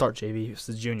don't need to start JV. It's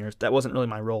the juniors. That wasn't really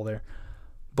my role there.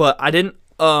 But I didn't.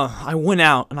 I went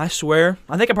out, and I swear,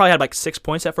 I think I probably had 6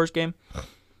 points that first game.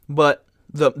 But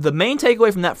the main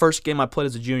takeaway from that first game I played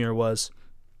as a junior was,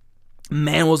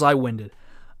 man, was I winded.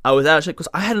 I was out of shape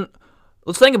because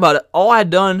let's think about it. All I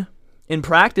had done in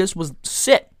practice was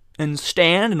sit and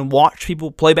stand and watch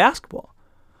people play basketball.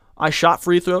 I shot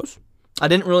free throws. I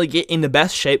didn't really get in the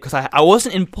best shape because I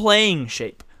wasn't in playing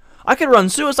shape. I could run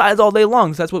suicides all day long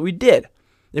because that's what we did.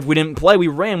 If we didn't play, we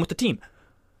ran with the team.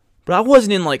 But I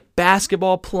wasn't in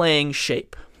basketball playing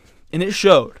shape. And it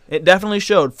showed. It definitely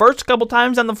showed. First couple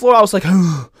times on the floor, I was like,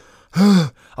 I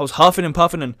was huffing and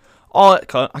puffing and all that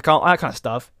kind of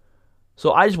stuff.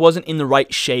 So I just wasn't in the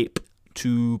right shape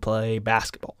to play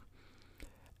basketball.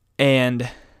 And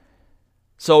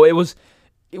so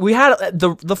we had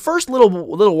the first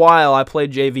little while I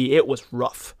played JV, it was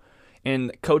rough. And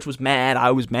the coach was mad,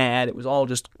 I was mad. It was all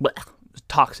just it was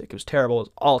toxic. It was terrible. It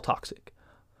was all toxic.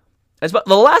 But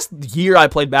the last year I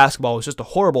played basketball was just a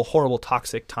horrible, horrible,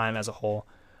 toxic time as a whole.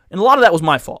 And a lot of that was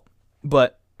my fault.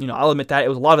 But, I'll admit that.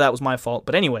 A lot of that was my fault.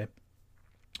 But anyway,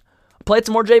 I played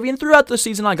some more JV, and throughout the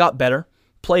season I got better.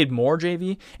 Played more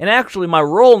JV. And actually, my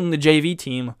role in the JV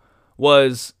team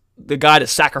was the guy to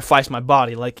sacrifice my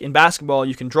body. Like, in basketball,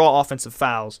 you can draw offensive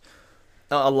fouls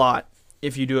a lot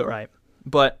if you do it right.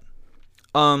 But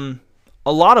a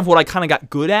lot of what I kind of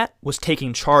got good at was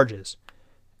taking charges.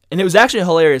 And it was actually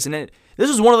hilarious. And this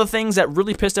is one of the things that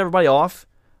really pissed everybody off,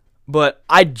 but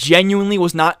I genuinely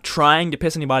was not trying to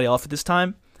piss anybody off at this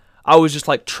time. I was just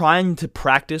like trying to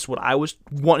practice what I was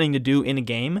wanting to do in a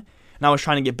game, and I was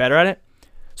trying to get better at it.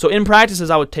 So in practices,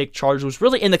 I would take charges. It was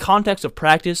really in the context of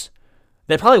practice.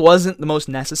 That probably wasn't the most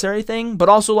necessary thing, but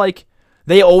also like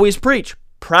they always preach,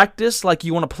 practice like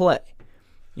you want to play.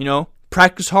 You know,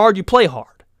 practice hard, you play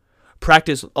hard.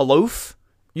 Practice aloof,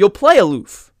 you'll play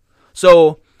aloof.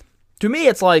 So to me,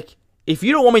 it's like, if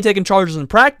you don't want me taking charges in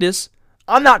practice,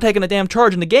 I'm not taking a damn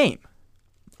charge in the game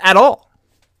at all.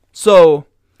 So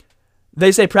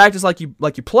they say practice like you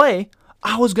play.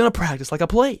 I was going to practice like I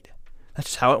played. That's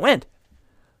just how it went.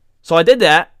 So I did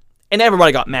that, and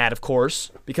everybody got mad, of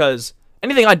course, because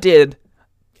anything I did,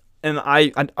 and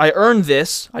I earned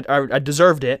this, I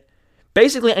deserved it.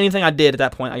 Basically, anything I did at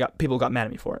that point, people got mad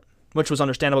at me for it, which was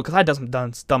understandable because I done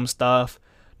some dumb stuff,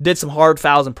 did some hard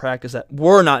fouls in practice that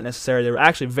were not necessary. They were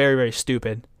actually very, very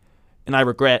stupid, and I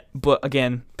regret. But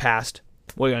again, past.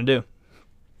 What are you gonna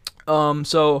do?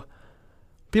 So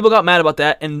people got mad about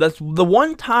that, and that's the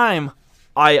one time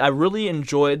I really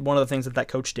enjoyed one of the things that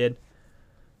coach did,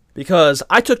 because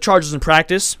I took charges in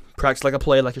practice like I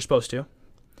played, like you're supposed to.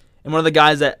 And one of the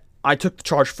guys that I took the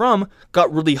charge from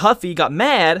got really huffy, got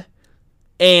mad,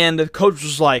 and the coach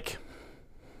was like,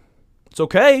 it's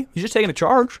okay, he's just taking a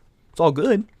charge. It's all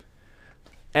good.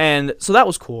 And so that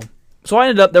was cool. So I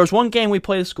ended up, there was one game we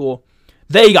played at school.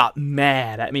 They got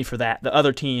mad at me for that, the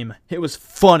other team. It was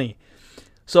funny.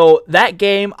 So that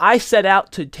game, I set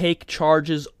out to take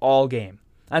charges all game.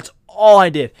 That's all I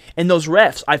did. And those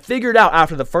refs, I figured out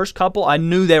after the first couple, I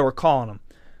knew they were calling them.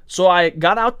 So I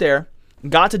got out there,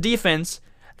 got to defense,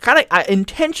 I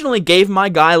intentionally gave my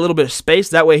guy a little bit of space.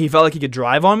 That way he felt like he could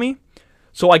drive on me.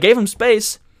 So I gave him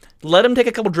space, let him take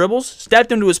a couple dribbles,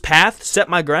 stepped into his path, set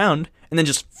my ground, and then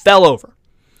just fell over.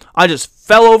 I just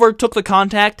fell over, took the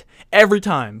contact every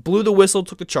time, blew the whistle,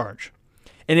 took the charge.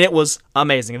 And it was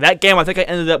amazing. That game, I think I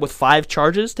ended up with 5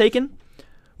 charges taken,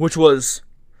 which was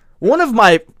one of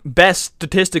my best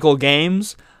statistical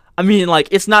games. I mean, like,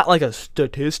 it's not like a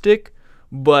statistic,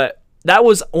 but that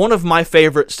was one of my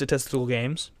favorite statistical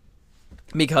games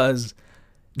because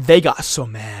they got so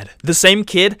mad. The same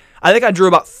kid, I think I drew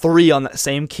about 3 on that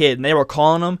same kid, and they were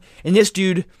calling him. And this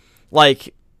dude,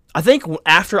 like, I think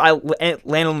after I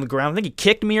landed on the ground, I think he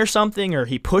kicked me or something, or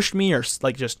he pushed me, or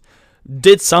like just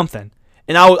did something.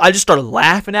 And I just started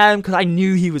laughing at him because I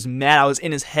knew he was mad. I was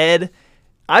in his head.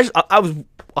 I was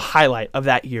a highlight of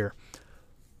that year.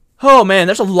 Oh man,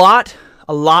 there's a lot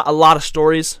of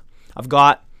stories I've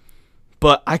got,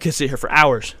 but I could sit here for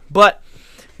hours. But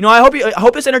you know, I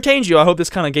hope this entertains you. I hope this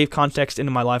kind of gave context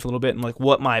into my life a little bit and like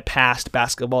what my past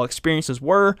basketball experiences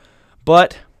were.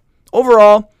 But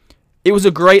overall, it was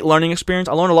a great learning experience.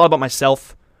 I learned a lot about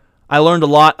myself. I learned a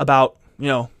lot about, you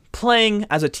know, playing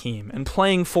as a team and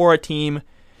playing for a team.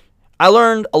 I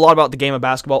learned a lot about the game of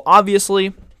basketball,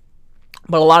 obviously,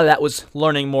 but a lot of that was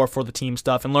learning more for the team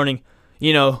stuff and learning,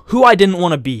 you know, who I didn't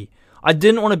want to be. I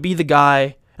didn't want to be the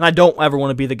guy, and I don't ever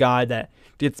want to be the guy that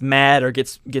gets mad or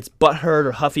gets butthurt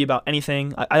or huffy about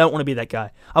anything. I don't want to be that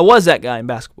guy. I was that guy in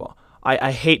basketball.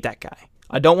 I hate that guy.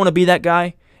 I don't want to be that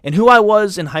guy. And who I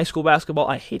was in high school basketball,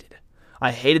 I hated.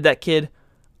 I hated that kid.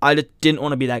 I just didn't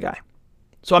want to be that guy.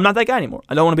 So I'm not that guy anymore.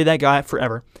 I don't want to be that guy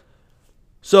forever.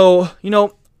 So, you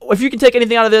know, if you can take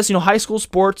anything out of this, you know, high school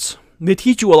sports, they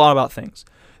teach you a lot about things.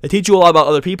 They teach you a lot about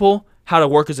other people, how to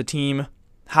work as a team,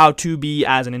 how to be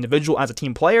as an individual, as a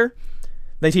team player.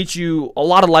 They teach you a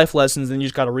lot of life lessons, and you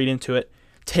just got to read into it,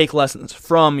 take lessons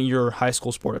from your high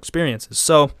school sport experiences.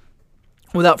 So,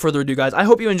 without further ado, guys, I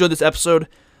hope you enjoyed this episode.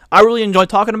 I really enjoyed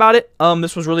talking about it.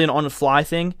 This was really an on-the-fly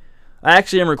thing. I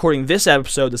actually am recording this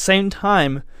episode the same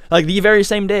time, like the very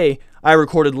same day I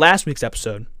recorded last week's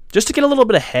episode, just to get a little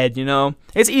bit ahead, you know.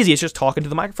 It's easy. It's just talking to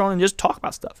the microphone and just talk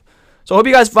about stuff. So I hope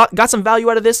you guys got some value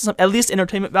out of this, at least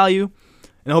entertainment value,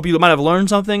 and I hope you might have learned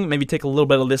something, maybe take a little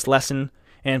bit of this lesson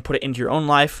and put it into your own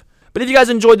life. But if you guys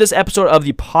enjoyed this episode of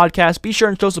the podcast, be sure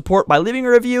and show support by leaving a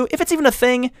review, if it's even a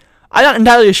thing. I'm not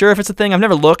entirely sure if it's a thing. I've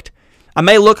never looked. I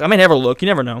may never look. You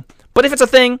never know. But if it's a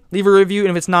thing, leave a review,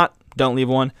 and if it's not, don't leave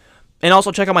one. And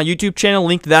also check out my YouTube channel,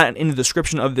 link to that in the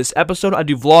description of this episode. I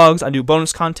do vlogs, I do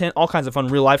bonus content, all kinds of fun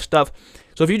real-life stuff.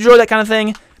 So if you enjoy that kind of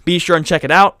thing, be sure and check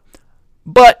it out.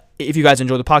 But if you guys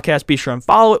enjoy the podcast, be sure and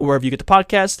follow it wherever you get the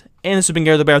podcast. And this has been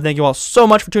Gary the Bear. Thank you all so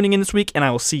much for tuning in this week, and I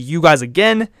will see you guys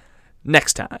again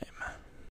next time.